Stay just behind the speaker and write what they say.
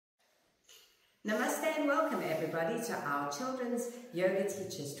Namaste and welcome everybody to our Children's Yoga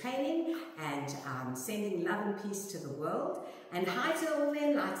Teachers Training and sending love and peace to the world. And hi to all the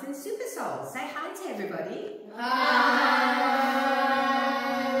enlightened super souls. Say hi to everybody. Hi.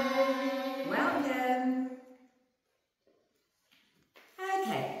 Welcome.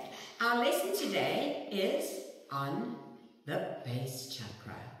 Okay, our lesson today is on the base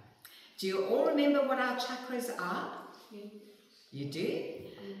chakra. Do you all remember what our chakras are? You do?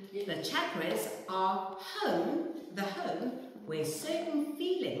 The chakras are the home where certain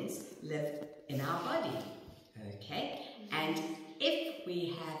feelings live in our body, okay? And if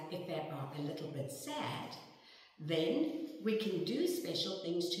they are a little bit sad, then we can do special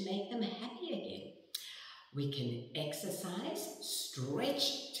things to make them happy again. We can exercise,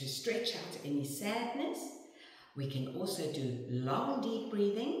 stretch out any sadness. We can also do long, deep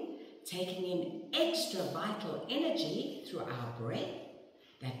breathing, taking in extra vital energy through our breath.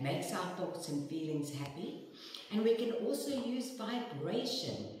 That makes our thoughts and feelings happy. And we can also use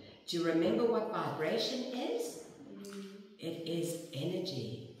vibration. Do you remember what vibration is? It is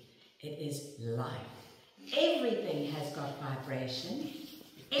energy. It is life. Everything has got vibration.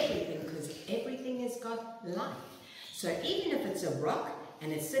 Everything, because everything has got life. So even if it's a rock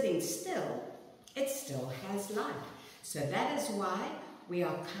and it's sitting still, it still has life. So that is why we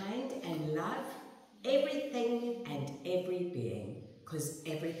are kind and love everything and every being, because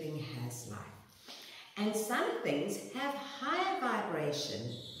everything has life. And some things have higher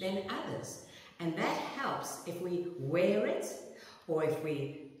vibration than others. And that helps if we wear it, or if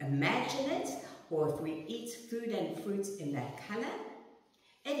we imagine it, or if we eat food and fruits in that color.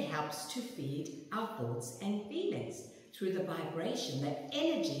 It helps to feed our thoughts and feelings through the vibration, the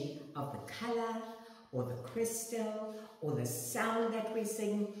energy of the color, or the crystal, or the sound that we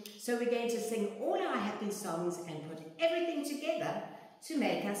sing. So we're going to sing all our happy songs and put everything together to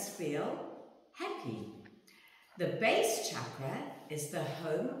make us feel happy. The base chakra is the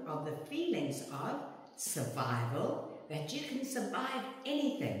home of the feelings of survival, that you can survive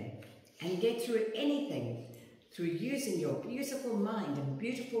anything and get through anything through using your beautiful mind and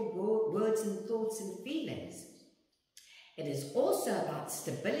beautiful words and thoughts and feelings. It is also about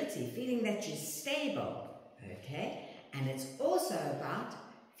stability, feeling that you're stable, okay? And it's also about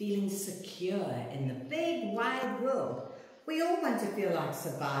feeling secure in the big wide world. We all want to feel like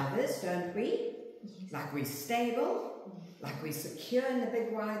survivors, don't we? Yes. Like we're stable, like we're secure in the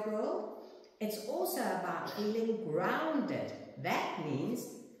big wide world. It's also about feeling grounded. That means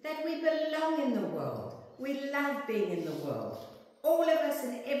that we belong in the world. We love being in the world. All of us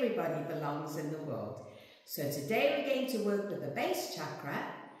and everybody belongs in the world. So today we're going to work with the base chakra,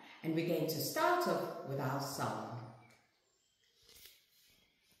 and we're going to start off with our song.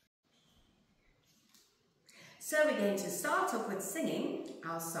 So we're going to start off with singing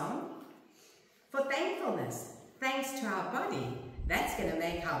our song for thankfulness. Thanks to our body. That's going to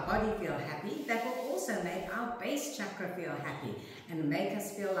make our body feel happy. That will also make our base chakra feel happy and make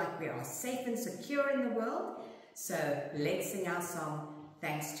us feel like we are safe and secure in the world. So let's sing our song,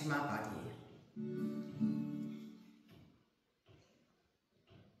 Thanks to My Body.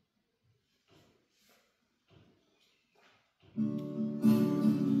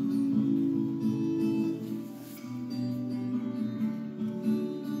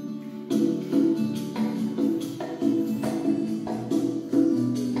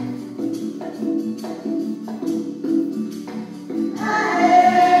 I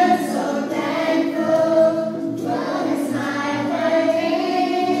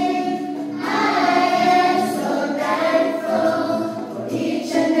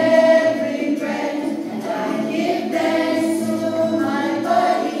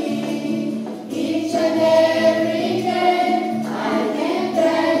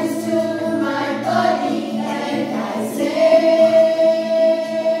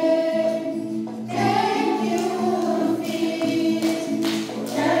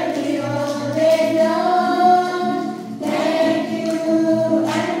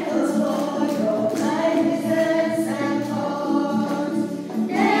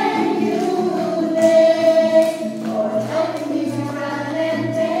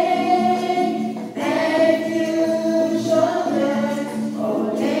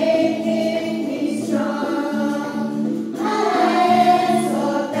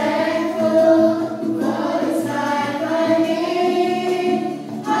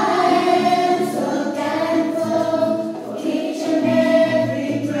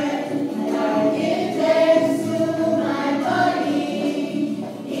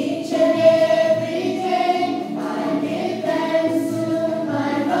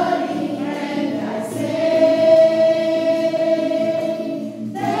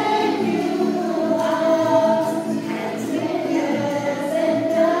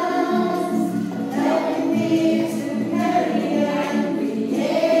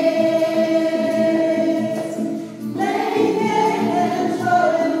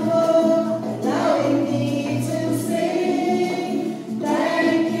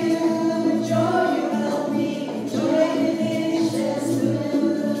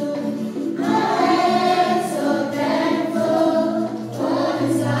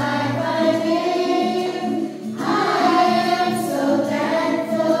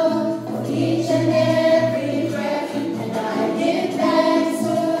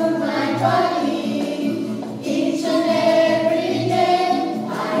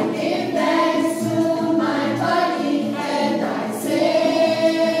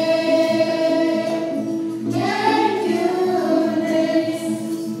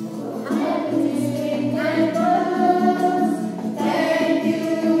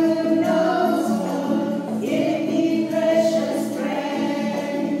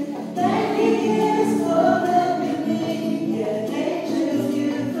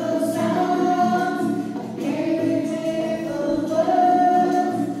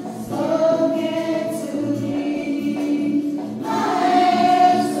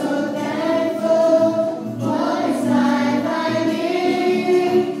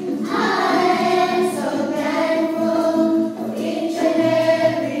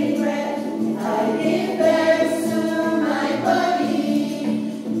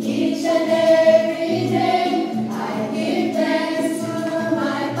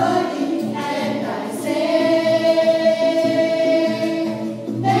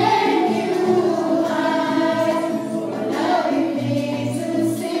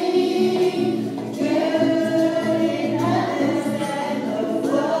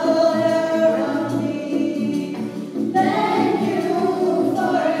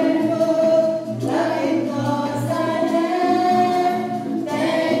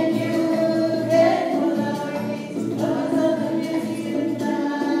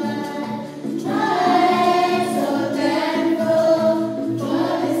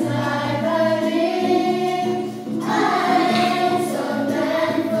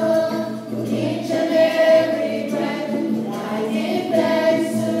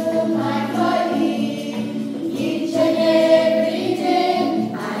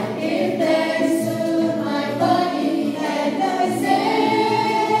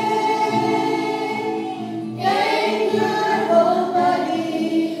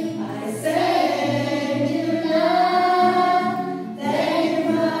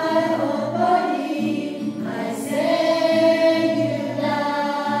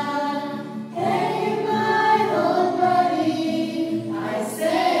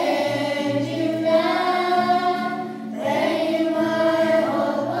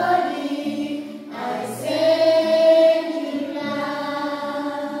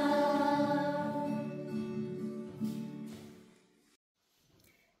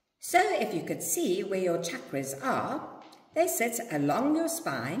could see where your chakras are, they sit along your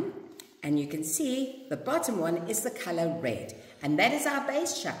spine, and you can see the bottom one is the color red. And that is our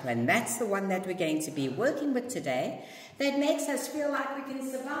base chakra, and that's the one that we're going to be working with today. That makes us feel like we can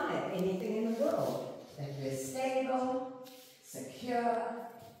survive anything in the world. That we're stable, secure,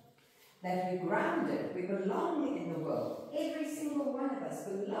 that we're grounded, we belong in the world. Every single one of us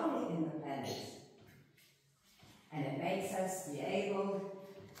belong in the planet. And it makes us be able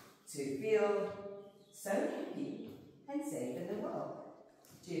to feel so happy and safe in the world.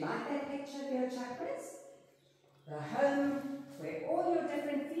 Do you like that picture of your chakras? The home where all your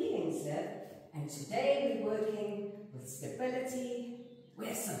different feelings live. And today we're working with stability.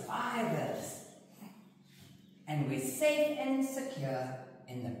 We're survivors. And we're safe and secure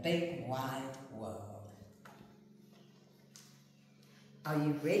in the big wide world. Are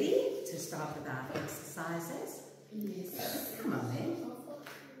you ready to start with our exercises? Yes. Come on then.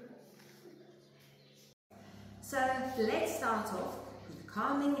 So let's start off with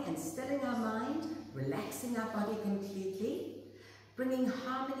calming and stilling our mind, relaxing our body completely, bringing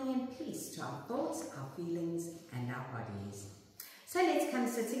harmony and peace to our thoughts, our feelings, and our bodies. So let's come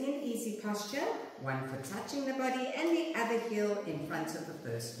sitting in easy posture, one foot touching the body and the other heel in front of the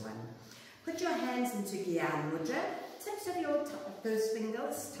first one. Put your hands into Gyan Mudra, tips of your first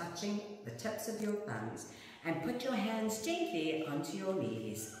fingers touching the tips of your thumbs, and put your hands gently onto your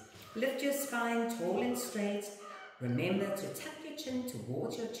knees. Lift your spine tall and straight. Remember to tuck your chin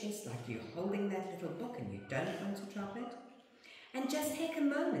towards your chest like you're holding that little book and you don't want to drop it. And just take a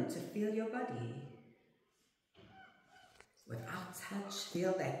moment to feel your body. Without touch,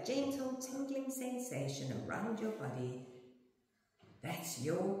 feel that gentle tingling sensation around your body. That's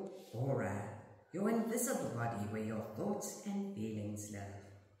your aura, your invisible body where your thoughts and feelings live.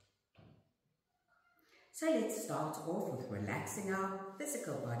 So let's start off with relaxing our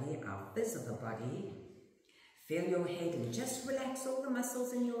physical body, our visible body. Feel your head and just relax all the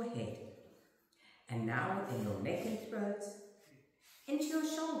muscles in your head. And now in your neck and throat, into your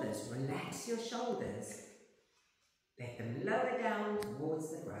shoulders, relax your shoulders. Let them lower down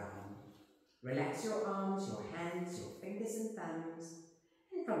towards the ground. Relax your arms, your hands, your fingers and thumbs.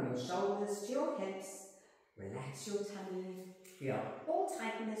 And from your shoulders to your hips, relax your tummy. Feel all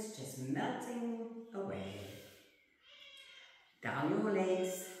tightness just melting away. Down your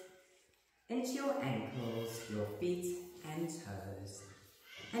legs, into your ankles, your feet and toes.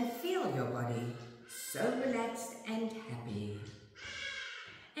 And feel your body so relaxed and happy.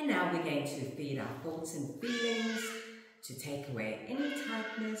 And now we're going to feed our thoughts and feelings to take away any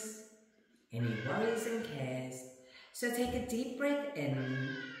tightness, any worries and cares. So take a deep breath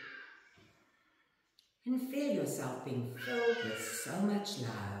in and feel yourself being filled with so much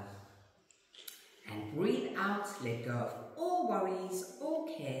love. And breathe out, let go of all worries, all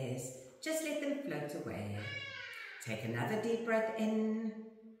cares, just let them float away. Take another deep breath in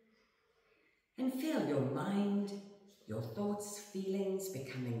and feel your mind, your thoughts, feelings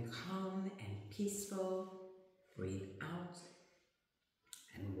becoming calm and peaceful. Breathe out.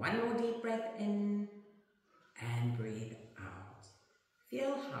 And one more deep breath in and breathe out.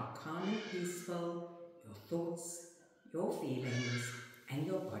 Feel how calm and peaceful your thoughts, your feelings and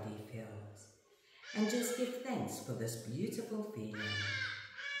your body feels. And just give thanks for this beautiful feeling.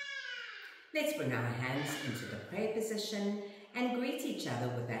 Let's bring our hands into the prayer position and greet each other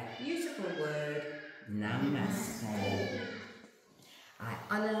with that beautiful word, Namaste. I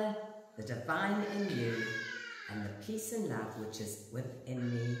honor the divine in you and the peace and love which is within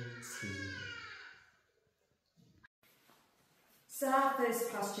me too. So our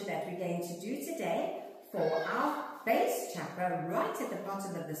first posture that we're going to do today for our base chakra right at the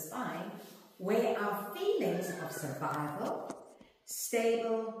bottom of the spine, where our feelings of survival,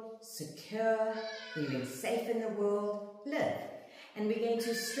 stable, secure, feeling safe in the world live. And we're going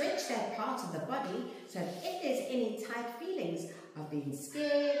to stretch that part of the body so that if there's any tight feelings of being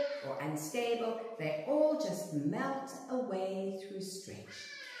scared or unstable, they all just melt away through stretch.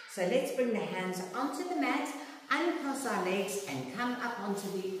 So let's bring the hands onto the mat, uncross our legs and come up onto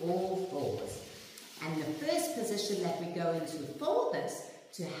the all fours. And the first position that we go into for this,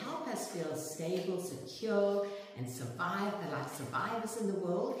 to help us feel stable, secure and survive like survivors in the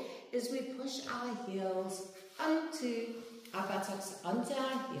world, is we push our heels onto our buttocks, onto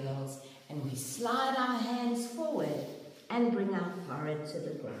our heels, and we slide our hands forward and bring our forehead to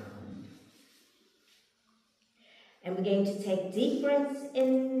the ground. And we're going to take deep breaths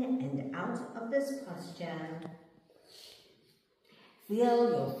in and out of this posture. Feel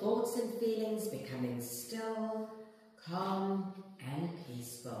your thoughts and feelings becoming still, calm and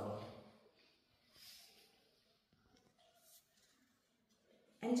peaceful.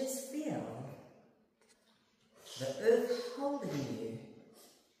 And just feel the earth holding you,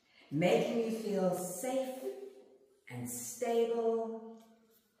 making you feel safe and stable,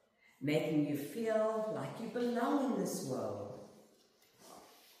 making you feel like you belong in this world,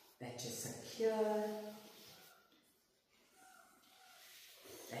 that you're secure,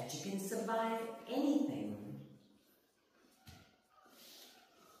 that you can survive anything.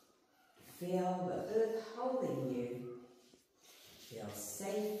 Feel the earth holding you. Feel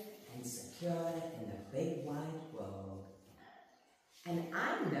safe and secure in the big wide world. And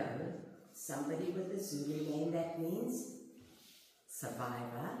I know somebody with a Zulu name that means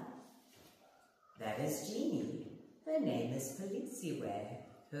survivor. That is Jeannie. Her name is Pelisiwe.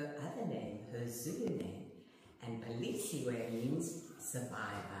 Her other name, her Zulu name. And Pelisiwe means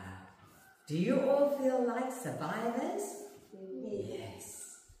survivor. Do you all feel like survivors? Yes.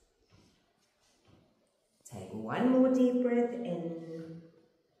 Take one more deep breath in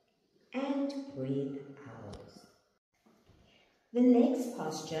and breathe out. The next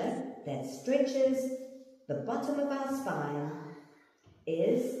posture that stretches the bottom of our spine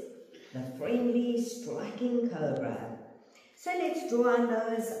is the friendly striking cobra. So let's draw our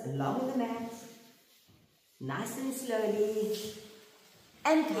nose along the mat, nice and slowly,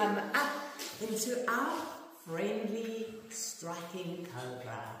 and come up into our friendly striking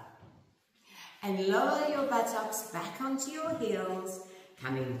cobra. And lower your buttocks back onto your heels,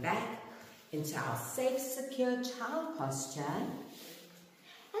 coming back into our safe, secure child posture.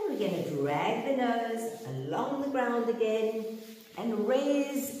 And we're going to drag the nose along the ground again and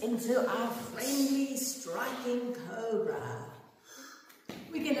raise into our friendly striking cobra.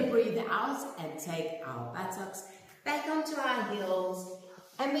 We're going to breathe out and take our buttocks back onto our heels,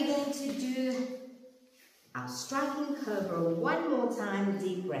 and we're going to do our striking cobra one more time.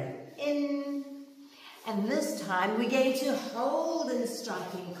 Deep breath in, and this time we're going to hold in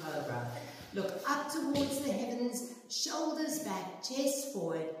striking cobra. Look up towards the heavens, shoulders back, chest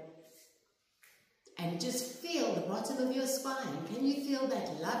forward, and just feel the bottom of your spine. Can you feel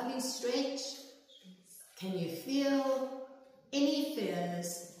that lovely stretch? Can you feel any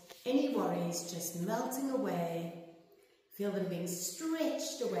fears, any worries just melting away? Feel them being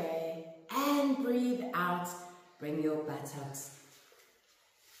stretched away, and breathe out. Bring your buttocks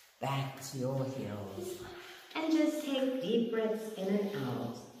back to your heels. And just take deep breaths in and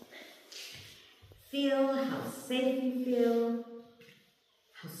out. Feel how safe you feel,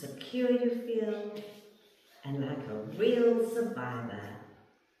 how secure you feel, and like a real survivor.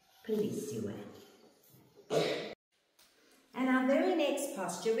 Pelisiwe. And our very next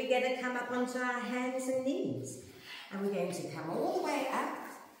posture, we're going to come up onto our hands and knees. And we're going to come all the way up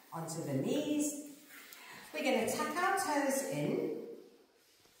onto the knees. We're going to tuck our toes in.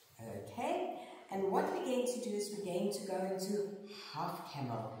 Okay. And what we're going to do is we're going to go into half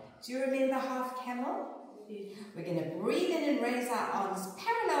camel. Do you remember half camel? We're going to breathe in and raise our arms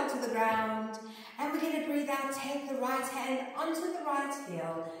parallel to the ground. And we're going to breathe out, take the right hand onto the right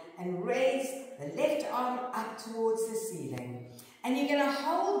heel and raise the left arm up towards the ceiling. And you're going to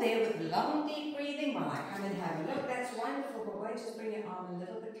hold there with long, deep breathing while I come and have a look. That's wonderful, but wait, just bring your arm a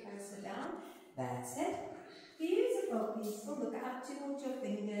little bit closer down. That's it. Beautiful, peaceful. Look up towards your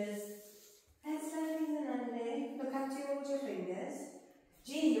fingers. And slowly and under. Look up towards your fingers.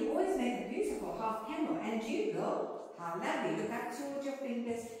 Jean, you always make a beautiful half camel. And you, girl, how lovely. Look up towards your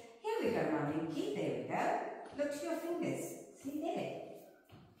fingers. Here we go, Mommy. Keep, there we go. Look to your fingers. See there.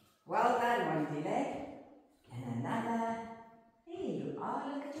 Well done, one leg. And another. There you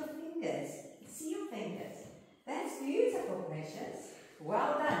are. Look at your fingers. See your fingers. That's beautiful, precious.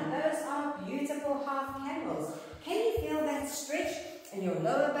 Well done. Those are beautiful half camels. Can you feel that stretch in your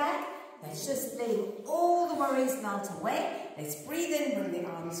lower back? That's just letting all the worries melt away. Let's breathe in, bring the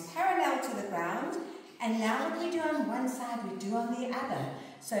arms parallel to the ground. And now what we do on one side, we do on the other.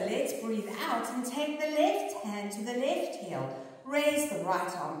 So let's breathe out and take the left hand to the left heel. Raise the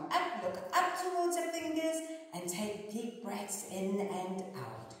right arm up, look up towards the fingers, and take deep breaths in and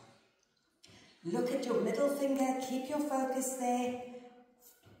out. Look at your middle finger, keep your focus there.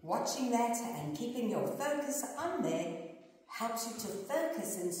 Watching that and keeping your focus on there helps you to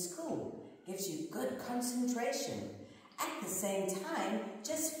focus in school, gives you good concentration. At the same time,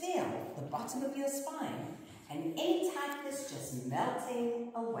 just feel the bottom of your spine and any tightness just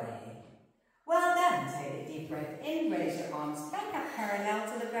melting away. Well done. Take a deep breath in, raise your arms back up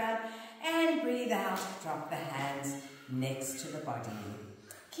parallel to the ground, and breathe out, drop the hands next to the body.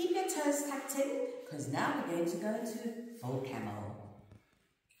 Keep your toes tucked in, because now we're going to go into full camel.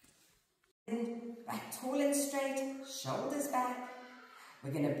 Back tall and straight, shoulders back.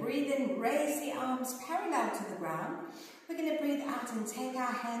 We're going to breathe in, raise the arms parallel to the ground. We're going to breathe out and take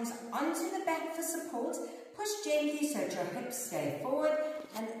our hands onto the back for support. Push gently so that your hips stay forward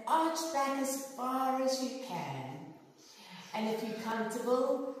and arch back as far as you can. And if you're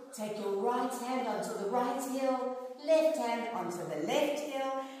comfortable, take your right hand onto the right heel, left hand onto the left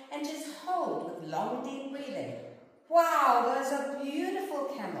heel, and just hold with long, deep breathing. Wow, those are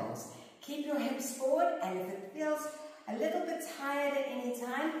beautiful camels. Keep your hips forward, and if it feels a little bit tired at any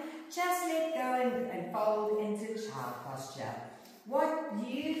time, just let go and fold into child posture. What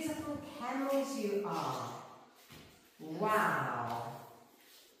beautiful camels you are. Wow.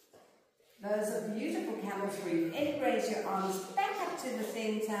 Those are beautiful camels. Breathe in, raise your arms back up to the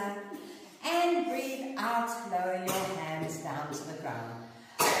center, and breathe out, lower your hands down to the ground.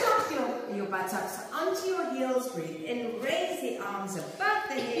 Drop your buttocks onto your heels, breathe in, raise the arms above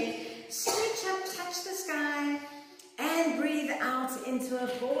the head, stretch up, touch the sky, and breathe out into a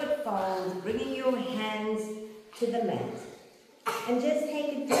forward fold, bringing your hands to the mat. And just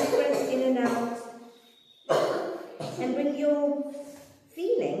take a deep breath in and out, and bring your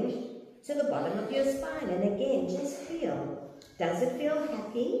feeling to the bottom of your spine. And again, just feel. Does it feel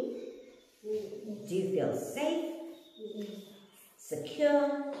happy? Do you feel safe?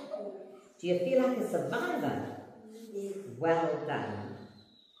 Secure? Do you feel like a survivor? Well done.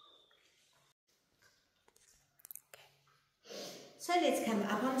 So let's come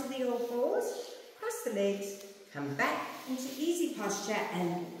up onto the all fours, cross the legs, come back into easy posture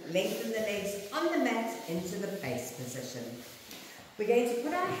and lengthen the legs on the mat into the face position. We're going to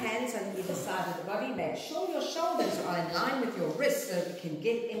put our hands on either side of the body. Make sure your shoulders are in line with your wrists so we can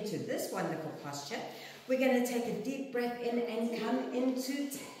get into this wonderful posture. We're going to take a deep breath in and come into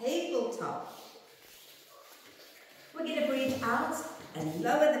tabletop. We're going to breathe out and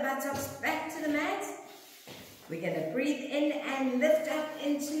lower the buttocks back to the mat. We're going to breathe in and lift up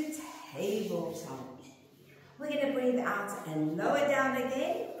into tabletop. We're going to breathe out and lower down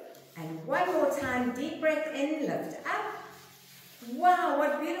again. And one more time, deep breath in, lift up. Wow,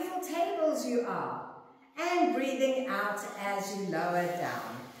 what beautiful tables you are. And breathing out as you lower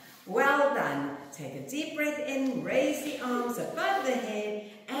down. Well done. Take a deep breath in, raise the arms above the head,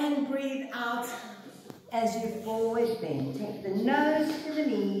 and breathe out as you forward bend. Take the nose to the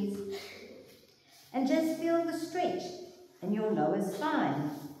knees, and just feel the stretch in your lower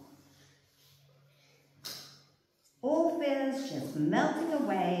spine. All fears just melting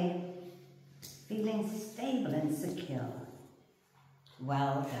away, feeling stable and secure.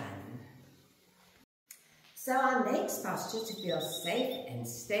 Well done. So our next posture to feel safe and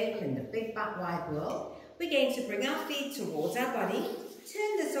stable in the big but wide world, we're going to bring our feet towards our body,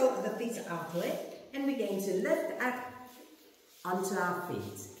 turn the sole of the feet outward, and we're going to lift up onto our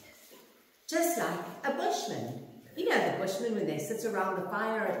feet. Just like a bushman. You know the bushmen when they sit around the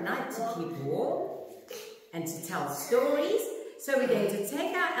fire at night to keep warm and to tell stories. So we're going to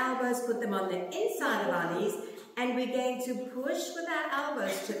take our elbows, put them on the inside of our knees, and we're going to push with our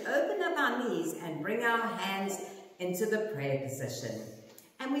elbows to open up our knees and bring our hands into the prayer position.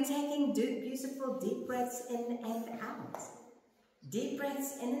 And we're taking beautiful deep breaths in and out. Deep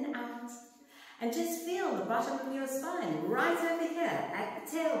breaths in and out. And just feel the bottom of your spine right over here at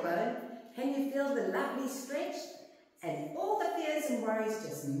the tailbone. Can you feel the lovely stretch? And all the fears and worries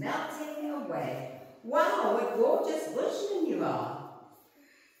just melting away. Wow, what gorgeous bushman you are.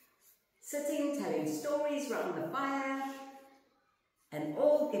 Sitting, telling stories around the fire, and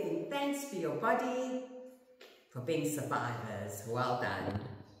all giving thanks for your body, for being survivors. Well done.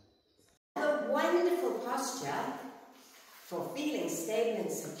 The wonderful posture for feeling stable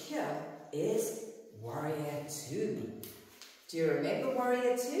and secure is Warrior 2. Do you remember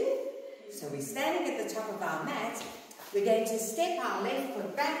Warrior 2? So we're standing at the top of our mat. We're going to step our left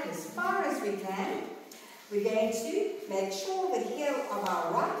foot back as far as we can. We're going to make sure the heel of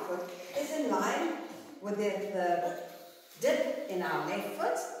our right foot is in line with the dip in our left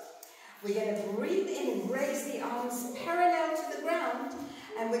foot. We're going to breathe in and raise the arms parallel to the ground.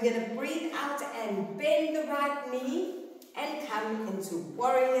 And we're going to breathe out and bend the right knee and come into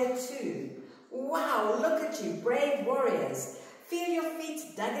Warrior 2. Wow, look at you, brave warriors. Feel your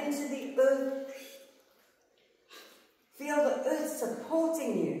feet dug into the earth. Feel the earth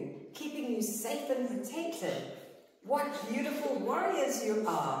supporting you, keeping you safe and protected. What beautiful warriors you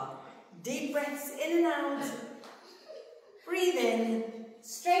are. Deep breaths in and out. Breathe in,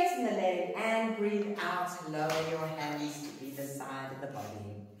 straighten the leg, and breathe out. Lower your hands to either side of the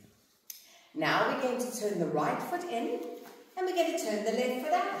body. Now we're going to turn the right foot in, and we're going to turn the left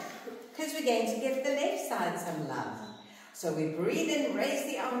foot out, because we're going to give the left side some love. So we breathe in, raise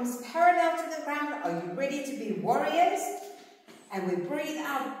the arms parallel to the ground. Are you ready to be warriors? And we breathe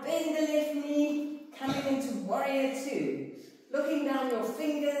out, bend the left knee, coming into Warrior 2. Looking down your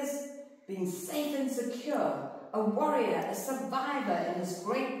fingers, being safe and secure, a warrior, a survivor in this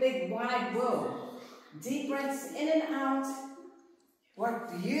great big wide world. Deep breaths in and out.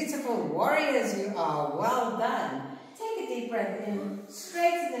 What beautiful warriors you are. Well done. Take a deep breath in,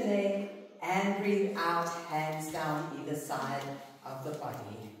 straighten the leg, and breathe out, hands down either side of the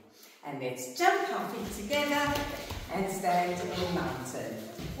body. And let's jump our feet together and stand in mountain.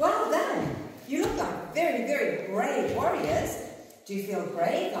 Well done. You look like very, very brave warriors. Do you feel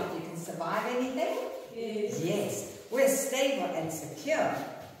brave, like you can survive anything? Yes. Yes. We're stable and secure.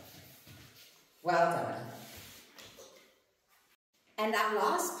 Well done. And our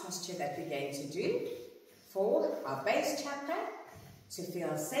last posture that we're going to do for our base chakra, to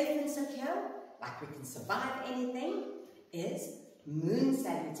feel safe and secure, like we can survive anything, is moon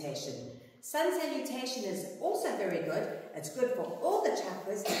salutation. Sun salutation is also very good. It's good for all the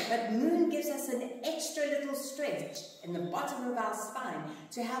chakras, but moon gives us an extra little stretch in the bottom of our spine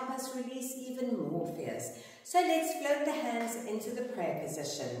to help us release even more fears. So let's float the hands into the prayer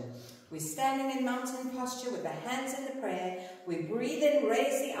position. We're standing in mountain posture with the hands in the prayer. We breathe in,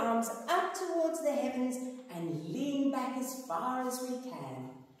 raise the arms up towards the heavens and lean back as far as we can.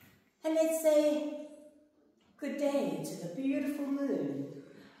 And let's say good day to the beautiful moon.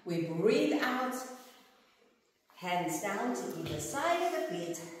 We breathe out, hands down to either side of the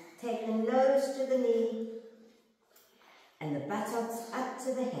feet, take the nose to the knee and the buttocks up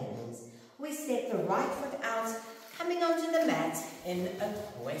to the heavens. We step the right foot out, coming onto the mat in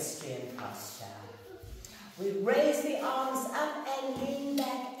equestrian posture. We raise the arms up and lean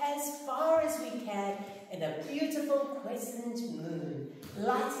back as far as we can in a beautiful crescent moon,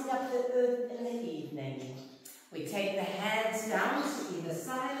 lighting up the earth in the evening. We take the hands down to either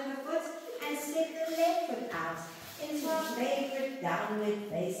side of the foot and step the left foot out into our favorite downward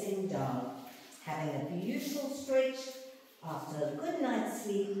facing dog. Having a beautiful stretch after a good night's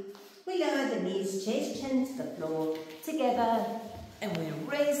sleep, we lower the knees, chest, chin to the floor together, and we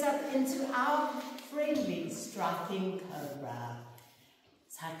raise up into our friendly striking cobra.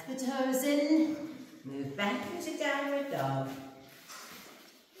 Tuck the toes in, move back into downward dog.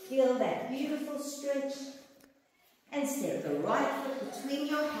 Feel that beautiful stretch. And step the right foot between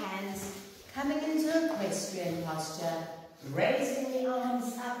your hands, coming into equestrian posture, raising the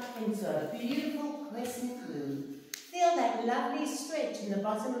arms up into a beautiful crescent moon. Feel that lovely stretch in the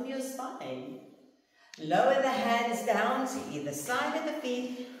bottom of your spine. Lower the hands down to either side of the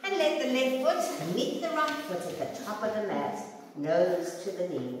feet and let the left foot meet the right foot at the top of the mat, nose to the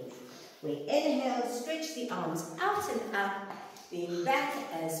knee. We inhale, stretch the arms out and up, lean back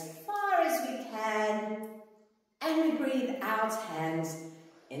as far as we can. And we breathe out, hands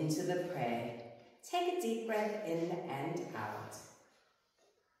into the prayer. Take a deep breath in and out.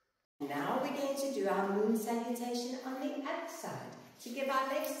 Now we're going to do our moon salutation on the outside to give our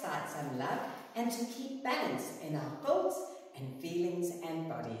left side some love and to keep balance in our thoughts and feelings and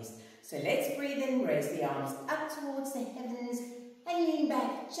bodies. So let's breathe in, raise the arms up towards the heavens and lean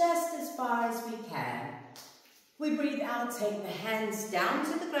back just as far as we can. We breathe out, take the hands down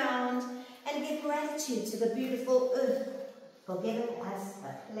to the ground and give gratitude to the beautiful earth for giving us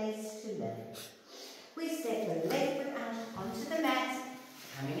a place to live. We step the left foot out onto the mat,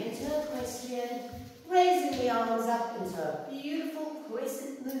 coming into equestrian, raising the arms up into a beautiful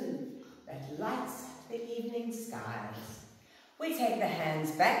crescent moon that lights the evening skies. We take the hands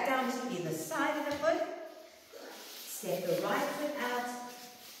back down to either side of the foot, step the right foot out,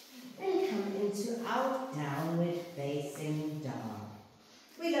 and come into our downward facing dog.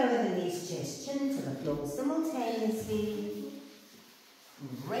 We lower the knees, chest, chin to the floor simultaneously.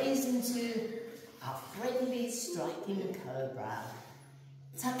 Raise into our friendly striking cobra.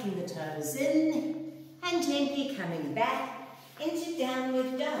 Tucking the toes in and gently coming back into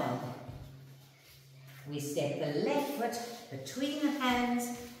downward dog. We step the left foot between the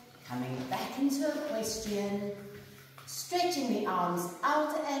hands, coming back into equestrian, stretching the arms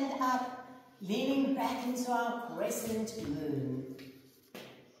out and up, leaning back into our crescent moon.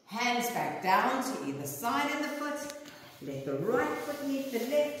 Hands back down to either side of the foot. Let the right foot meet the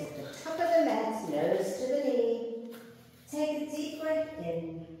left at the top of the mat, nose to the knee. Take a deep breath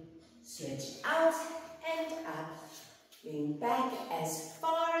in, stretch out and up. Lean back as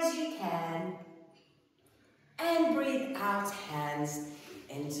far as you can. And breathe out, hands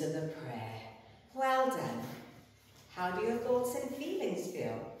into the prayer. Well done. How do your thoughts and feelings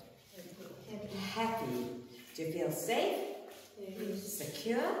feel? Happy. Do you feel safe? Yes.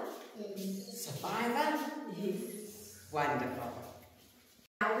 Secure? Yes. Survivor? Yes. Wonderful.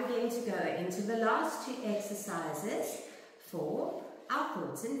 Now we're going to go into the last two exercises for our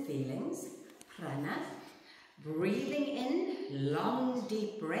thoughts and feelings. Prana. Breathing in long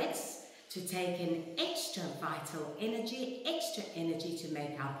deep breaths to take in extra vital energy, extra energy to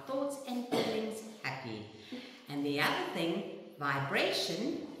make our thoughts and feelings happy. And the other thing,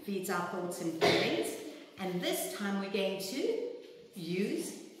 vibration feeds our thoughts and feelings, and this time we're going to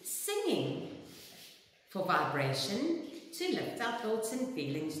use singing for vibration to lift our thoughts and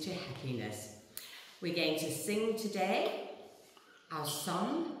feelings to happiness. We're going to sing today our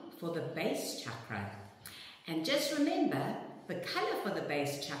song for the base chakra. And just remember, the color for the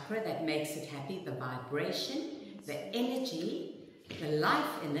base chakra that makes it happy, the vibration, the energy, the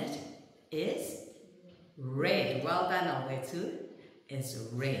life in it is red. Well done, Alberto. Is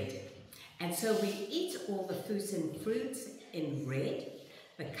red. And so we eat all the foods and fruits in red.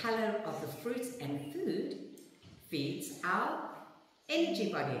 The color of the fruits and food feeds our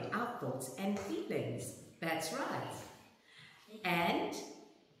energy body, our thoughts and feelings. That's right. And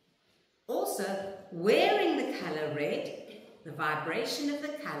also, wearing the color red, the vibration of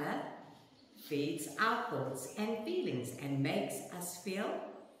the color feeds our thoughts and feelings and makes us feel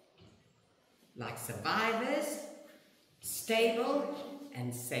like survivors, stable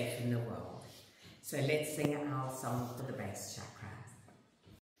and safe in the world. So let's sing our song for the base chakra.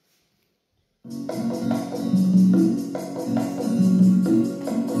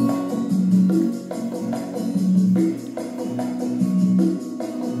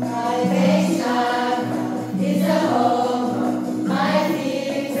 My base chakra is a home of my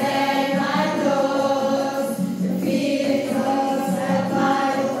feelings and my thoughts. The feelings of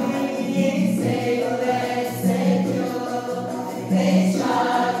survival, being stable and secure. My base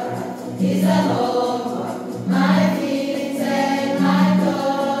chakra is a home of my feelings and my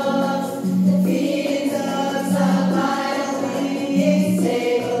thoughts. The feelings of survival, being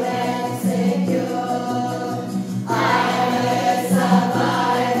stable and secure. I am a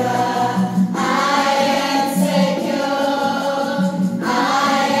survivor. I am secure. I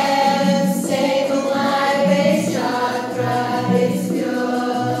am stable. My base chakra is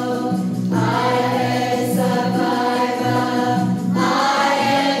pure. I am a survivor. I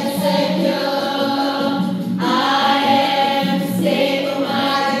am secure. I am stable.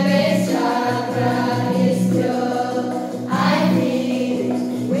 My base chakra is pure. I feel it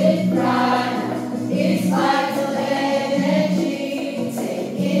with prana. It's vital energy.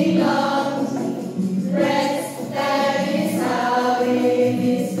 Taking long breaths. That is how it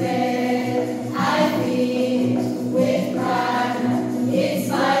is fed. I feel it with prana. It's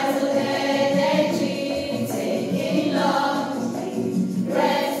vital energy. Taking long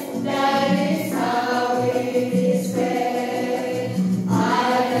breaths. That is how it is fed. I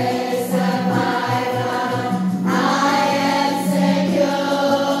am a survivor. I am secure.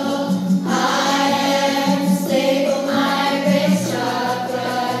 I am stable. My base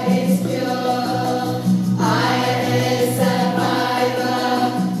chakra is pure. I am a survivor.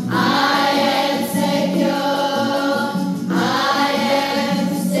 I am secure. I am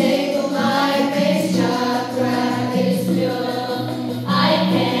stable. My base chakra is pure. I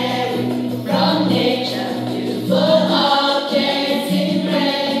carry from nature beautiful objects in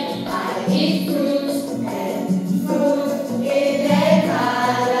red. I eat fruits and fruit in their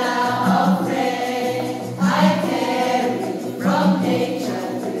color of red. I carry from nature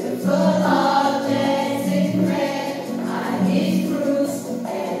beautiful objects in red. I eat fruits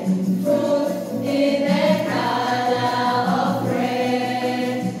and fruit in their color of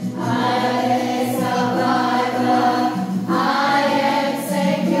red. I am a survivor. I am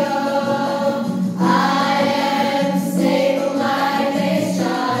secure. I am stable. My base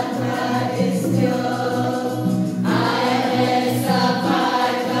chakra is pure. I am a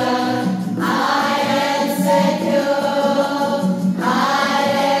survivor. I am secure. I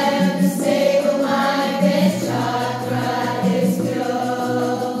am stable. My base chakra is pure.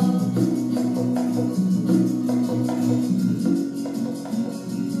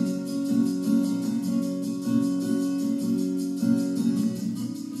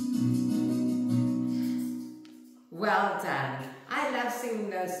 Well done. I love singing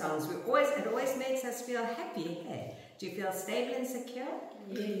those songs. It always makes us feel happy. Hey, do you feel stable and secure?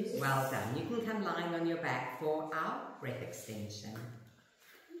 Yes. Well done. You can come lying on your back for our breath extension.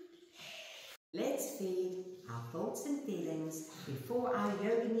 Let's feed our thoughts and feelings before our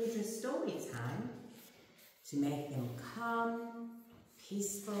yoga Nidra story time to make them calm,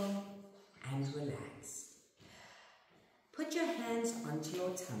 peaceful and relaxed. Put your hands onto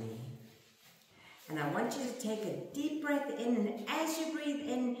your tummy. And I want you to take a deep breath in, and as you breathe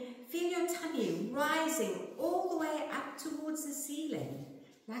in, feel your tummy rising all the way up towards the ceiling,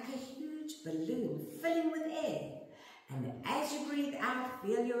 like a huge balloon filling with air. And as you breathe out,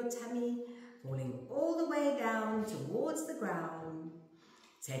 feel your tummy falling all the way down towards the ground.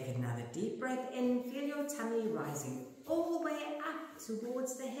 Take another deep breath in. Feel your tummy rising all the way up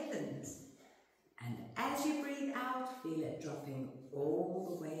towards the heavens. And as you breathe out, feel it dropping all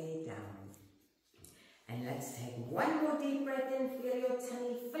the way down. And let's take one more deep breath in. Feel your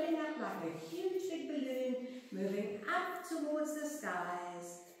tummy filling up like a huge big balloon, moving up towards the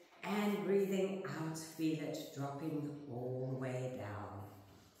skies. And breathing out, feel it dropping all the way down.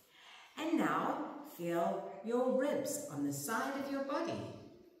 And now, feel your ribs on the side of your body,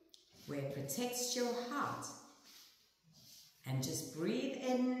 where it protects your heart. And just breathe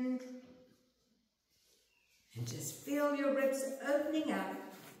in. And just feel your ribs opening up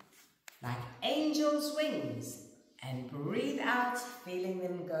like angel's wings. And breathe out, feeling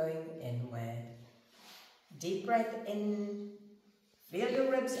them going inward. Deep breath in. Feel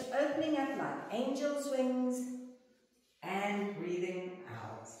your ribs opening up like angel's wings. And breathing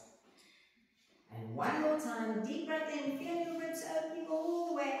out. And one more time, deep breath in. Feel your ribs opening all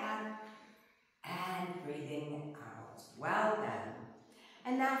the way up. And breathing out. Well done.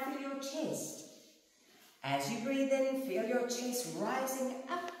 And now feel your chest. As you breathe in, feel your chest rising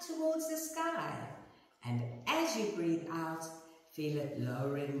up towards the sky. And as you breathe out, feel it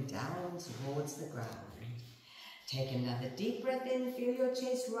lowering down towards the ground. Take another deep breath in, feel your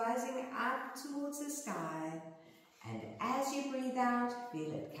chest rising up towards the sky. And as you breathe out,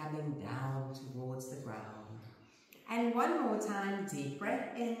 feel it coming down towards the ground. And one more time, deep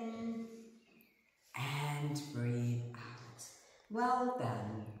breath in and breathe out. Well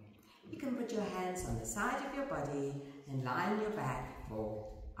done. You can put your hands on the side of your body and lie on your back for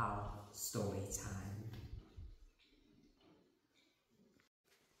our story time.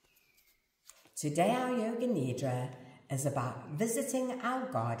 Today our Yoga Nidra is about visiting our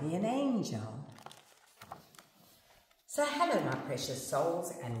guardian angel. So hello my precious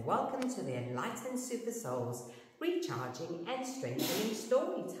souls, and welcome to the Enlightened Super Souls Recharging and Strengthening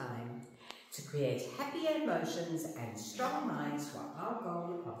Story Time, to create happier emotions and strong minds for our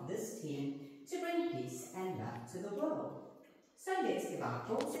goal of this team to bring peace and love to the world. So let's give our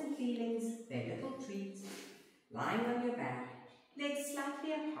thoughts and feelings their little treat. Lying on your back, legs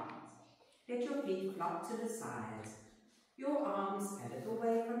slightly apart. Let your feet flop to the sides. Your arms a little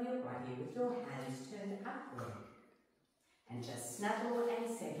way from your body with your hands turned upward. And just snuggle and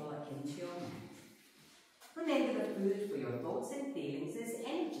settle into your mat. Remember, the food for your thoughts and feelings is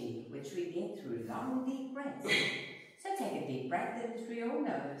energy, which we get through long, deep breaths. So take a deep breath in through your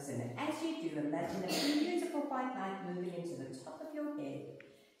nose, and as you do, imagine a beautiful white light moving into the top of your head.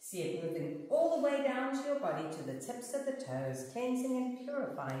 See it moving all the way down to your body, to the tips of the toes, cleansing and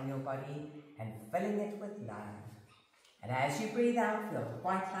purifying your body and filling it with love. And as you breathe out, feel the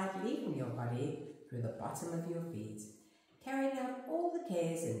white light leaving your body through the bottom of your feet, carrying out all the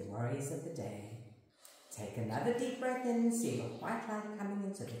cares and worries of the day. Take another deep breath in, see the white light coming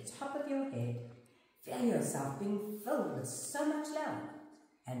into the top of your head. Feel yourself being filled with so much love,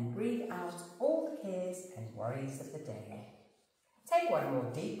 and breathe out all the cares and worries of the day. Take one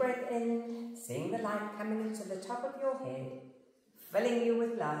more deep breath in, seeing the light coming into the top of your head, filling you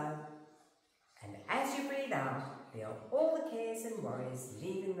with love. And as you breathe out, feel all the cares and worries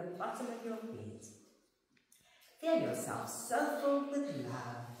leaving the bottom of your feet. Feel yourself so filled with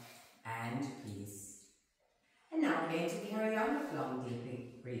love and peace. And now we're going to carry on with long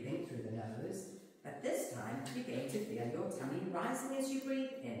deep breathing through the nose, but this time you're going to feel your tummy rising as you breathe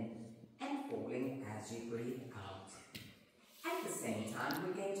in and falling as you breathe out. At the same time,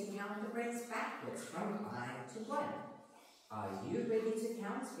 we're going to count the breaths backwards from 5 to 1. Are you ready to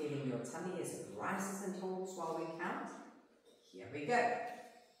count, feeling your tummy as it rises and falls while we count? Here we go.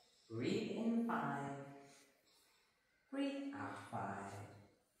 Breathe in 5. Breathe out 5.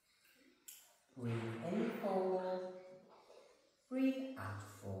 Breathe in 4. Breathe out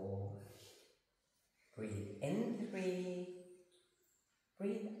 4. Breathe in 3.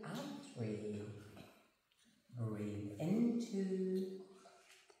 Breathe out 3. Breathe in 2.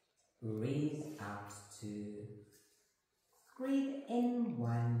 Breathe out 2. Breathe in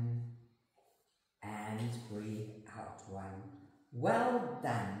 1. And breathe out 1. Well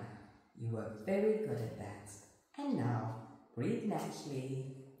done. You were very good at that. And now, breathe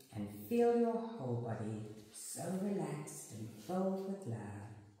naturally and feel your whole body so relaxed and filled with love.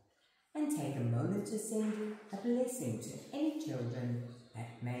 And take a moment to send a blessing to any children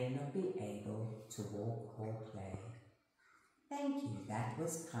that may not be able to walk or play. Thank you, that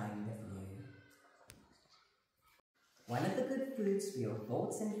was kind of you. One of the good foods for your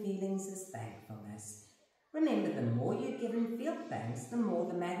thoughts and feelings is thankfulness. Remember, the more you give and feel thanks, the more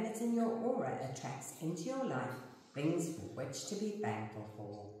the magnet in your aura attracts into your life things for which to be thankful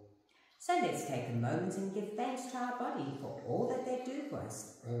for. So let's take a moment and give thanks to our body for all that they do for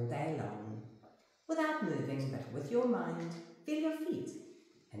us all day long. Without moving, but with your mind, feel your feet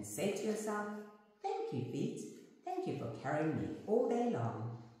and say to yourself, thank you, feet. Thank you for carrying me all day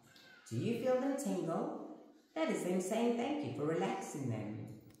long. Do you feel them tingle? That is them saying thank you for relaxing them.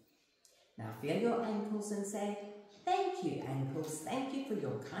 Now feel your ankles and say, thank you, ankles. Thank you for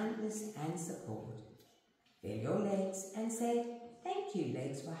your kindness and support. Feel your legs and say, thank you,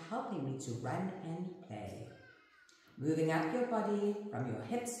 legs, for helping me to run and play. Moving up your body from your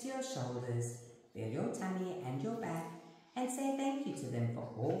hips to your shoulders, feel your tummy and your back and say thank you to them for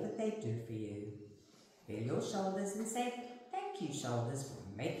all that they do for you. Feel your shoulders and say, thank you, shoulders,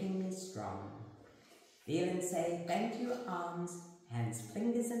 for making me strong. Feel and say, thank you, arms, hands,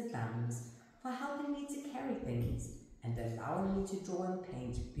 fingers and thumbs, for helping me to carry things and allowing me to draw and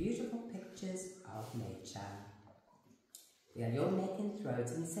paint beautiful pictures of nature. Feel your neck and throat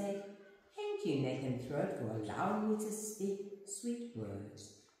and say, thank you, neck and throat, for allowing me to speak sweet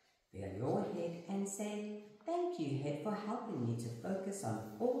words. Feel your head and say, thank you, head, for helping me to focus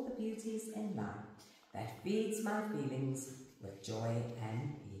on all the beauties in life that feeds my feelings with joy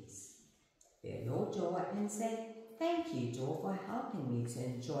and peace. Feel your jaw and say, thank you, jaw, for helping me to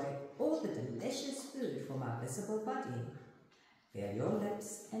enjoy all the delicious food for my visible body. Feel your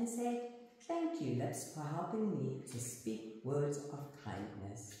lips and say, thank you, lips, for helping me to speak words of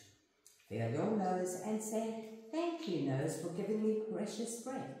kindness. Feel your nose and say, thank you, nose, for giving me precious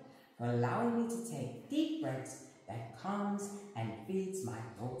breath, for allowing me to take deep breaths that calms and feeds my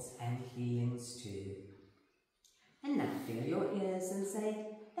thoughts and feelings too. And now feel your ears and say,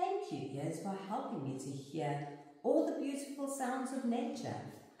 thank you, ears, for helping me to hear all the beautiful sounds of nature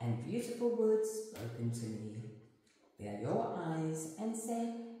and beautiful words spoken to me. Feel your eyes and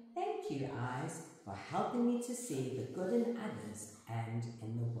say, thank you, eyes, for helping me to see the good in others and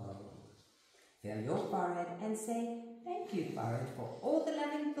in the world. Feel your forehead and say, thank you, forehead, for all the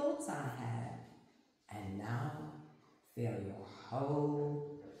loving thoughts I have. And now, feel your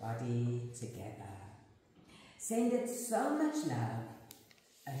whole body together. Send it so much love,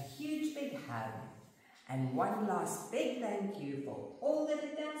 a huge big hug, and one last big thank you for all that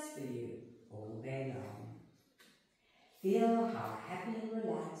it does for you all day long. Feel how happy and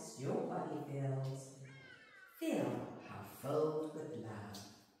relaxed your body feels. Feel how filled with love.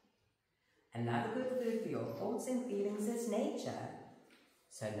 Another good food for your thoughts and feelings is nature.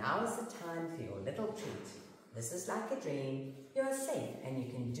 So now is the time for your little treat. This is like a dream. You are safe and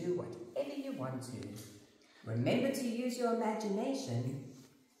you can do whatever you want to. Remember to use your imagination.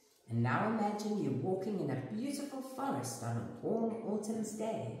 And now imagine you're walking in a beautiful forest on a warm autumn's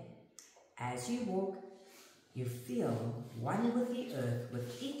day. As you walk, you feel one with the earth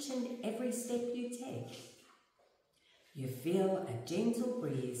with each and every step you take. You feel a gentle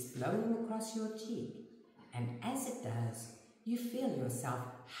breeze blowing across your cheek, and as it does, you feel yourself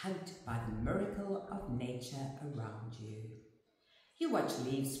hugged by the miracle of nature around you. You watch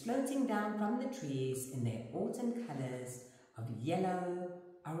leaves floating down from the trees in their autumn colours of yellow,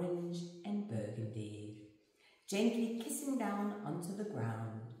 orange and burgundy, gently kissing down onto the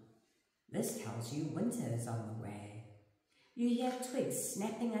ground. This tells you winter is on the way. You hear twigs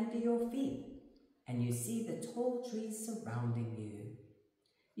snapping under your feet, and you see the tall trees surrounding you.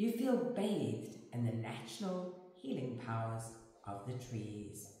 You feel bathed in the natural healing powers of the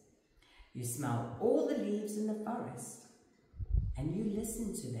trees. You smell all the leaves in the forest, and you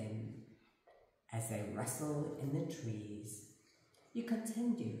listen to them as they rustle in the trees. You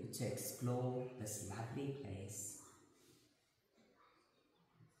continue to explore this lovely place.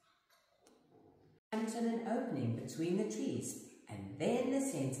 Come to an opening between the trees, and there in the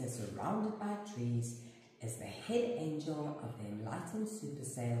center, surrounded by trees, is the head angel of the enlightened super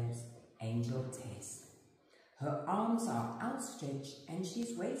sales, Angel Tess. Her arms are outstretched and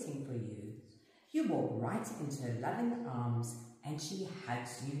she's waiting for you. You walk right into her loving arms and she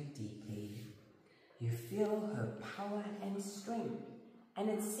hugs you deeply. You feel her power and strength, and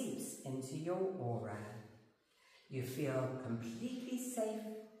it seeps into your aura. You feel completely safe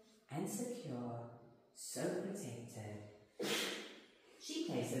and secure, so protected. She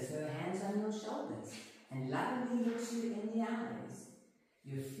places her hands on your shoulders and lovingly looks you in the eyes.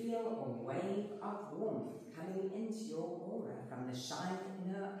 You feel a wave of warmth coming into your aura from the shine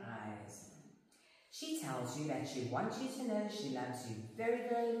in her eyes. She tells you that she wants you to know she loves you very,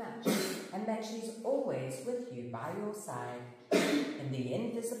 very much, and that she's always with you by your side in the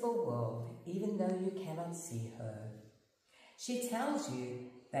invisible world, even though you cannot see her. She tells you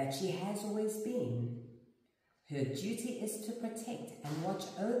that she has always been. Her duty is to protect and watch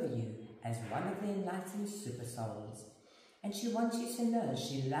over you as one of the enlightened super souls, And she wants you to know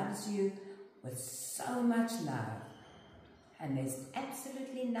she loves you with so much love. And there's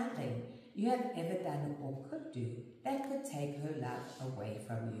absolutely nothing you have ever done or could do that could take her love away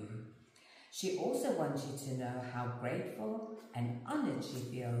from you. She also wants you to know how grateful and honored she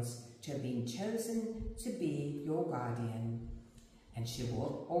feels to have been chosen to be your guardian. And she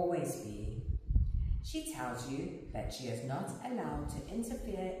will always be. She tells you that she is not allowed to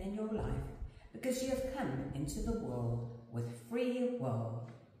interfere in your life because you have come into the world with free will,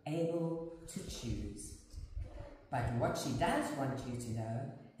 able to choose. But what she does want you to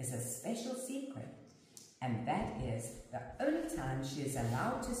know is a special secret, and that is the only time she is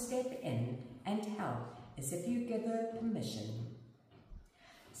allowed to step in and help is if you give her permission.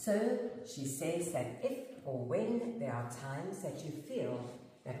 So she says that if or when there are times that you feel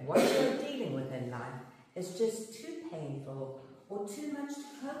that what you're dealing with in life is just too painful or too much to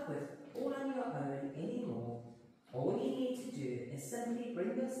cope with all on your own anymore, all you need to do is simply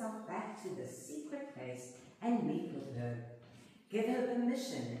bring yourself back to the secret place and meet with her. Give her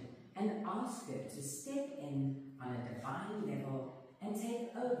permission and ask her to step in on a divine level and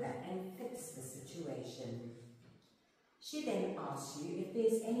take over and fix the situation. She then asks you if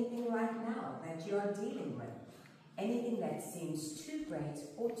there's anything right now that you are dealing with, anything that seems too great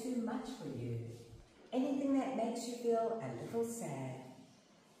or too much for you, anything that makes you feel a little sad.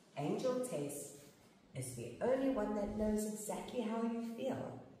 Angel Tess is the only one that knows exactly how you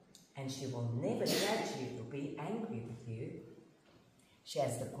feel, and she will never judge you or be angry with you. She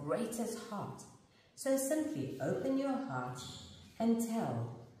has the greatest heart, so simply open your heart and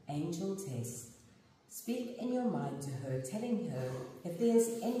tell Angel Tess. Speak in your mind to her, telling her if there's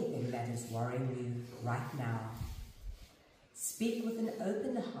anything that is worrying you right now. Speak with an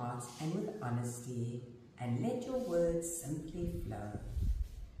open heart and with honesty, and let your words simply flow.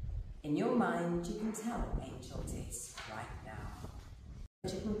 In your mind, you can tell Angel Tess right now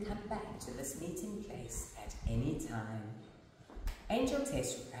that you can come back to this meeting place at any time. Angel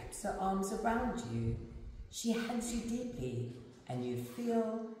Tess wraps her arms around you. She hugs you deeply, and you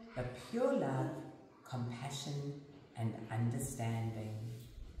feel the pure love, compassion, and understanding.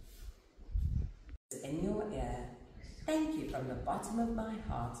 In your ear, thank you from the bottom of my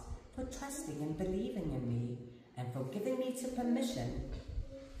heart for trusting and believing in me and for giving me permission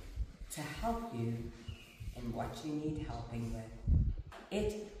to help you in what you need helping with.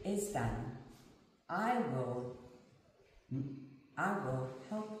 It is done. I will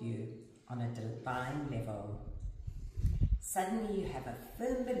help you on a divine level. Suddenly you have a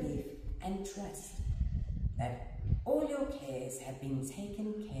firm belief and trust that all your cares have been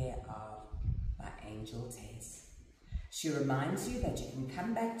taken care of by Angel Tess. She reminds you that you can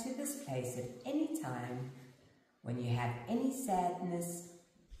come back to this place at any time when you have any sadness,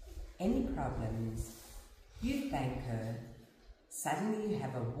 any problems. You thank her. Suddenly you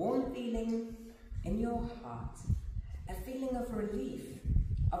have a warm feeling in your heart, a feeling of relief,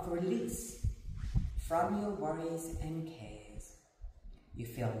 of release from your worries and cares. You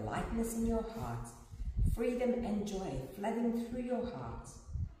feel lightness in your heart, freedom and joy flooding through your heart.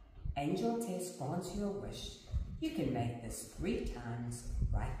 Angel Tess grants you a wish. You can make this 3 times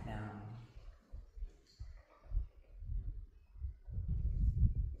right now.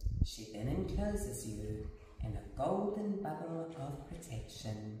 She then encloses you in a golden bubble of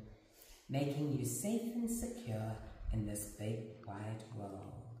protection, making you safe and secure in this big wide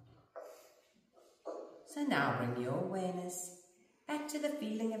world. So now bring your awareness back to the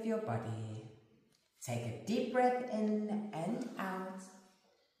feeling of your body. Take a deep breath in and out.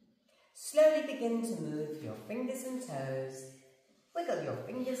 Slowly begin to move your fingers and toes. Wiggle your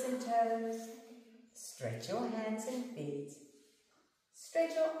fingers and toes. Stretch your hands and feet.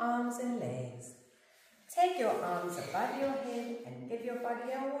 Stretch your arms and legs. Take your arms above your head and give your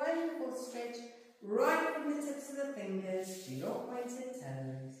body a wonderful stretch right from the tips of the fingers to your pointed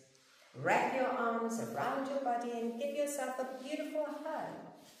toes. Wrap your arms around your body and give yourself a beautiful hug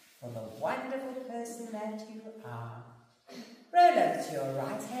for the wonderful person that you are. Roll over to your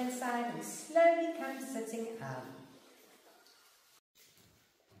right hand side and slowly come sitting up.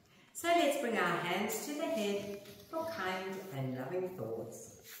 So let's bring our hands to the head for kind and loving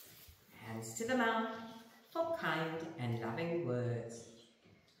thoughts. Hands to the mouth for kind and loving words.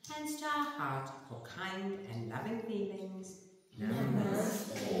 Hands to our heart for kind and loving feelings.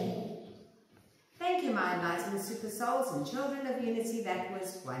 Namaste. Thank you, my enlightened super souls and children of unity. That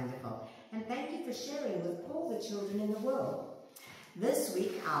was wonderful. And thank you for sharing with all the children in the world. This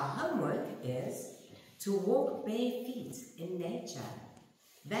week, our homework is to walk bare feet in nature.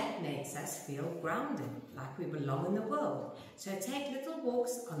 That makes us feel grounded, like we belong in the world. So take little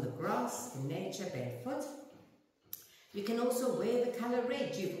walks on the grass in nature barefoot. You can also wear the colour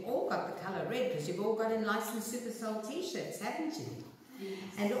red. You've all got the colour red because you've all got in nice and super soul t-shirts, haven't you? Yes.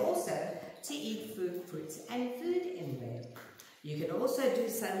 And also to eat fruits and food in red. You can also do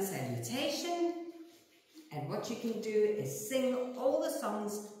sun salutation, and what you can do is sing all the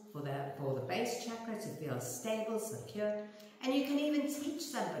songs for the base chakra to feel stable, secure. And you can even teach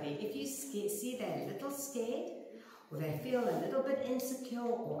somebody if you see they're a little scared or they feel a little bit insecure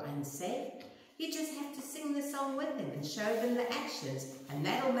or unsafe. You just have to sing the song with them and show them the actions, and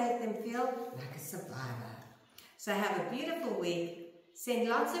that'll make them feel like a survivor. So have a beautiful week. Send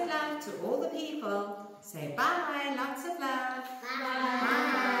lots of love to all the people. Say bye, lots of love. Bye.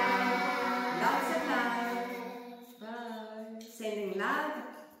 Bye. Lots of love. Bye. Sending love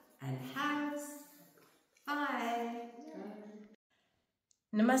and hugs. Bye.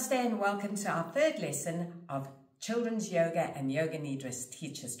 Namaste and welcome to our third lesson of Children's Yoga and Yoga Nidra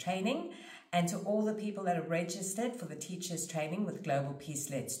Teachers Training, and to all the people that are registered for the Teachers Training with Global Peace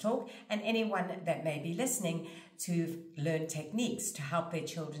Let's Talk, and anyone that may be listening to learn techniques to help their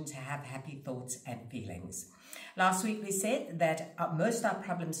children to have happy thoughts and feelings. Last week we said that most of our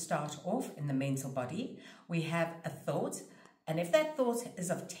problems start off in the mental body. We have a thought, and if that thought is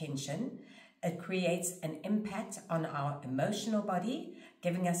of tension, it creates an impact on our emotional body,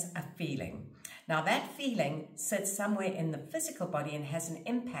 giving us a feeling. Now that feeling sits somewhere in the physical body and has an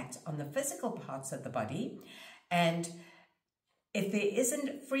impact on the physical parts of the body. And if there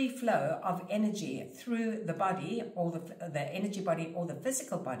isn't free flow of energy through the body, or the energy body or the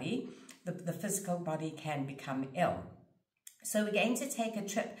physical body, the physical body can become ill. So we're going to take a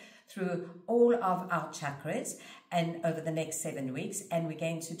trip through all of our chakras and over the next 7 weeks, and we're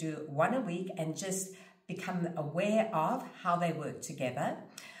going to do one a week and just become aware of how they work together.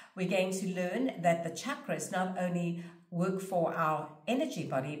 We're going to learn that the chakras not only work for our energy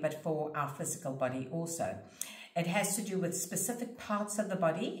body, but for our physical body also. It has to do with specific parts of the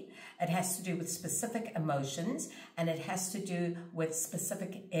body, it has to do with specific emotions, and it has to do with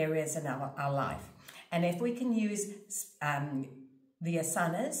specific areas in our life. And if we can use the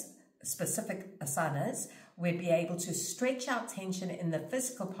asanas, specific asanas, we'll be able to stretch out tension in the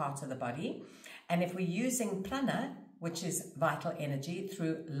physical part of the body. And if we're using prana, which is vital energy,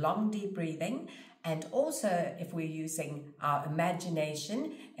 through long deep breathing, and also if we're using our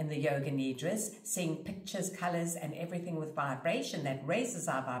imagination in the yoga nidras, seeing pictures, colors, and everything with vibration that raises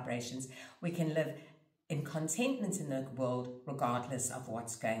our vibrations, we can live in contentment in the world regardless of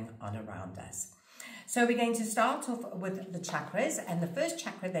what's going on around us. So we're going to start off with the chakras, and the first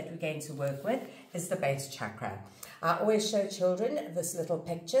chakra that we're going to work with is the base chakra. I always show children this little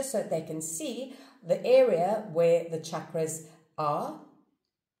picture so that they can see the area where the chakras are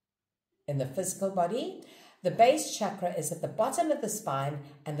in the physical body. The base chakra is at the bottom of the spine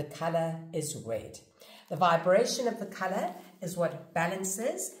and the color is red. The vibration of the color is what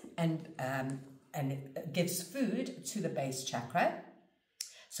balances and gives food to the base chakra.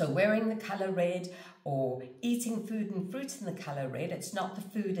 So wearing the color red or eating food and fruits in the color red, it's not the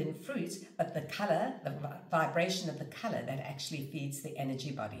food and fruit, but the color, the vibration of the color that actually feeds the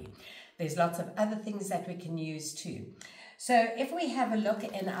energy body. There's lots of other things that we can use too. So if we have a look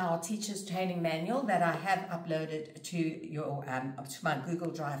in our teacher's training manual that I have uploaded to my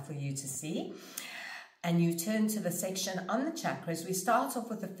Google Drive for you to see, and you turn to the section on the chakras, we start off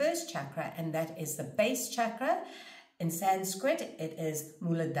with the first chakra, and that is the base chakra. In Sanskrit, it is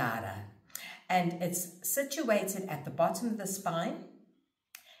Muladhara, and it's situated at the bottom of the spine.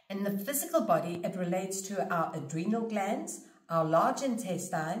 In the physical body, it relates to our adrenal glands, our large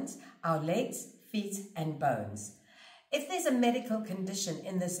intestines, our legs, feet, and bones. If there's a medical condition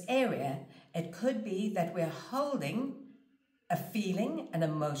in this area, it could be that we're holding a feeling, an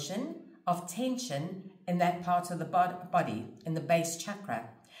emotion of tension in that part of the body, in the base chakra.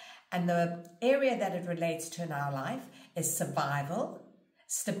 And the area that it relates to in our life is survival,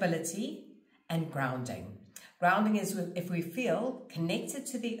 stability, and grounding. Grounding is if we feel connected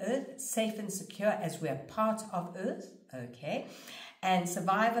to the earth, safe and secure as we're part of earth, okay? And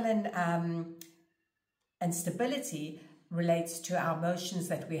survival and stability relates to our emotions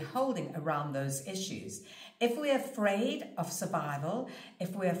that we're holding around those issues. If we're afraid of survival,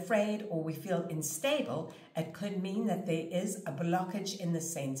 if we're afraid or we feel unstable, it could mean that there is a blockage in the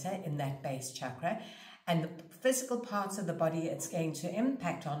center, in that base chakra. And the physical parts of the body it's going to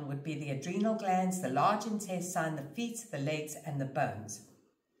impact on would be the adrenal glands, the large intestine, the feet, the legs, and the bones.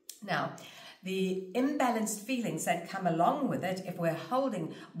 Now, the imbalanced feelings that come along with it, if we're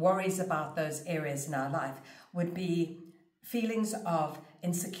holding worries about those areas in our life, would be feelings of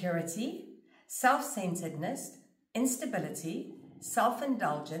insecurity, self-centeredness, instability,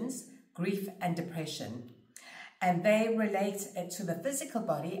 self-indulgence, grief, and depression. And they relate to the physical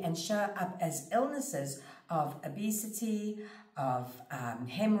body and show up as illnesses of obesity, of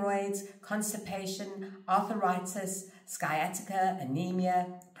hemorrhoids, constipation, arthritis, sciatica, anemia,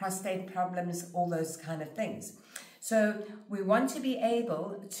 prostate problems, all those kind of things. So we want to be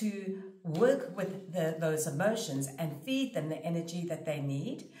able to work with those emotions and feed them the energy that they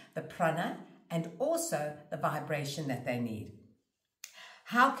need, the prana, and also the vibration that they need.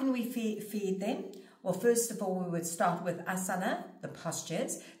 How can we feed them? Well, first of all, we would start with asana, the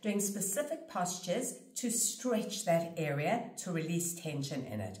postures, doing specific postures to stretch that area to release tension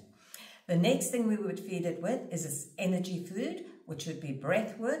in it. The next thing we would feed it with is this energy food, which would be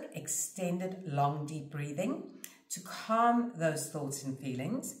breath work, extended, long, deep breathing to calm those thoughts and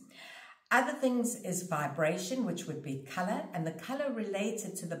feelings. Other things is vibration, which would be color, and the color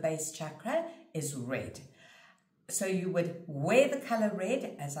related to the base chakra is red. So you would wear the color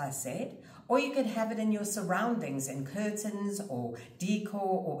red, as I said, or you could have it in your surroundings, in curtains or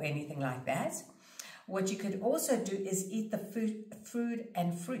decor or anything like that. What you could also do is eat the food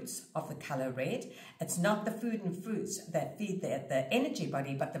and fruits of the color red. It's not the food and fruits that feed the energy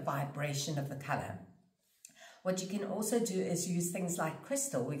body, but the vibration of the color. What you can also do is use things like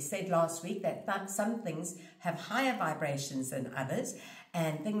crystal. We said last week that some things have higher vibrations than others,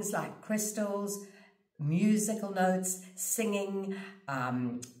 and things like crystals, musical notes, singing,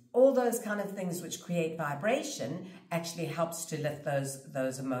 all those kind of things which create vibration actually helps to lift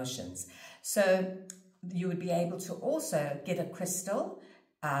those emotions. So you would be able to also get a crystal.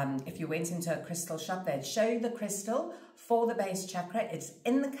 If you went into a crystal shop, they'd show you the crystal for the base chakra. It's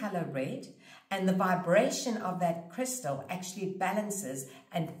in the color red, and the vibration of that crystal actually balances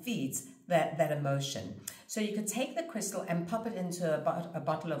and feeds that emotion. So you could take the crystal and pop it into a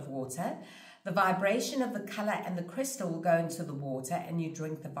bottle of water. The vibration of the color and the crystal will go into the water, and you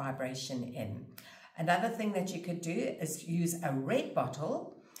drink the vibration in. Another thing that you could do is use a red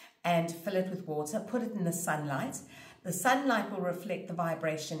bottle and fill it with water, put it in the sunlight. The sunlight will reflect the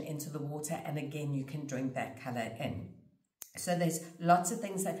vibration into the water, and again, you can drink that color in. So there's lots of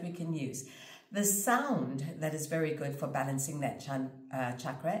things that we can use. The sound that is very good for balancing that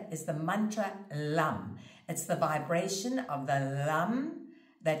chakra is the mantra Lam. It's the vibration of the Lam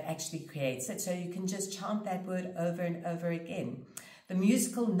that actually creates it. So you can just chant that word over and over again. The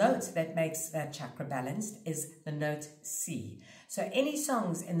musical note that makes that chakra balanced is the note C. So any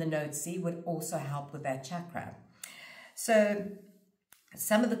songs in the note C would also help with that chakra. So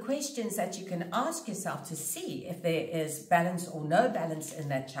some of the questions that you can ask yourself to see if there is balance or no balance in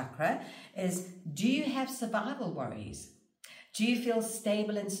that chakra is, do you have survival worries? Do you feel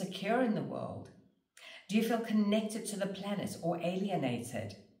stable and secure in the world? Do you feel connected to the planet or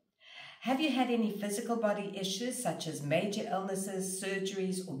alienated? Have you had any physical body issues such as major illnesses,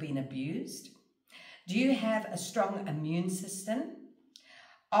 surgeries, or been abused? Do you have a strong immune system?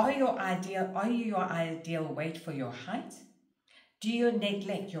 Are you your ideal weight for your height? Do you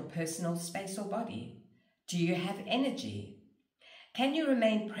neglect your personal space or body? Do you have energy? Can you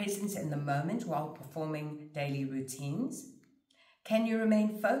remain present in the moment while performing daily routines? Can you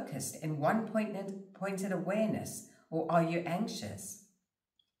remain focused in one pointed awareness, or are you anxious?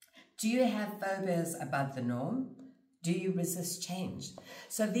 Do you have phobias above the norm? Do you resist change?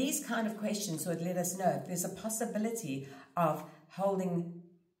 So these kind of questions would let us know if there's a possibility of holding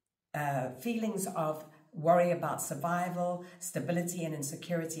feelings of worry about survival, stability, and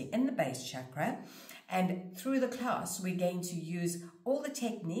insecurity in the base chakra. And through the class, we're going to use all the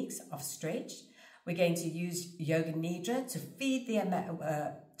techniques of stretch. We're going to use Yoga Nidra to feed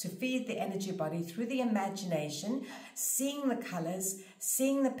the energy body through the imagination, seeing the colors,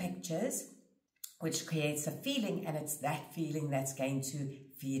 seeing the pictures, which creates a feeling, and it's that feeling that's going to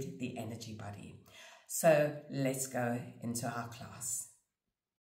feed the energy body. So let's go into our class.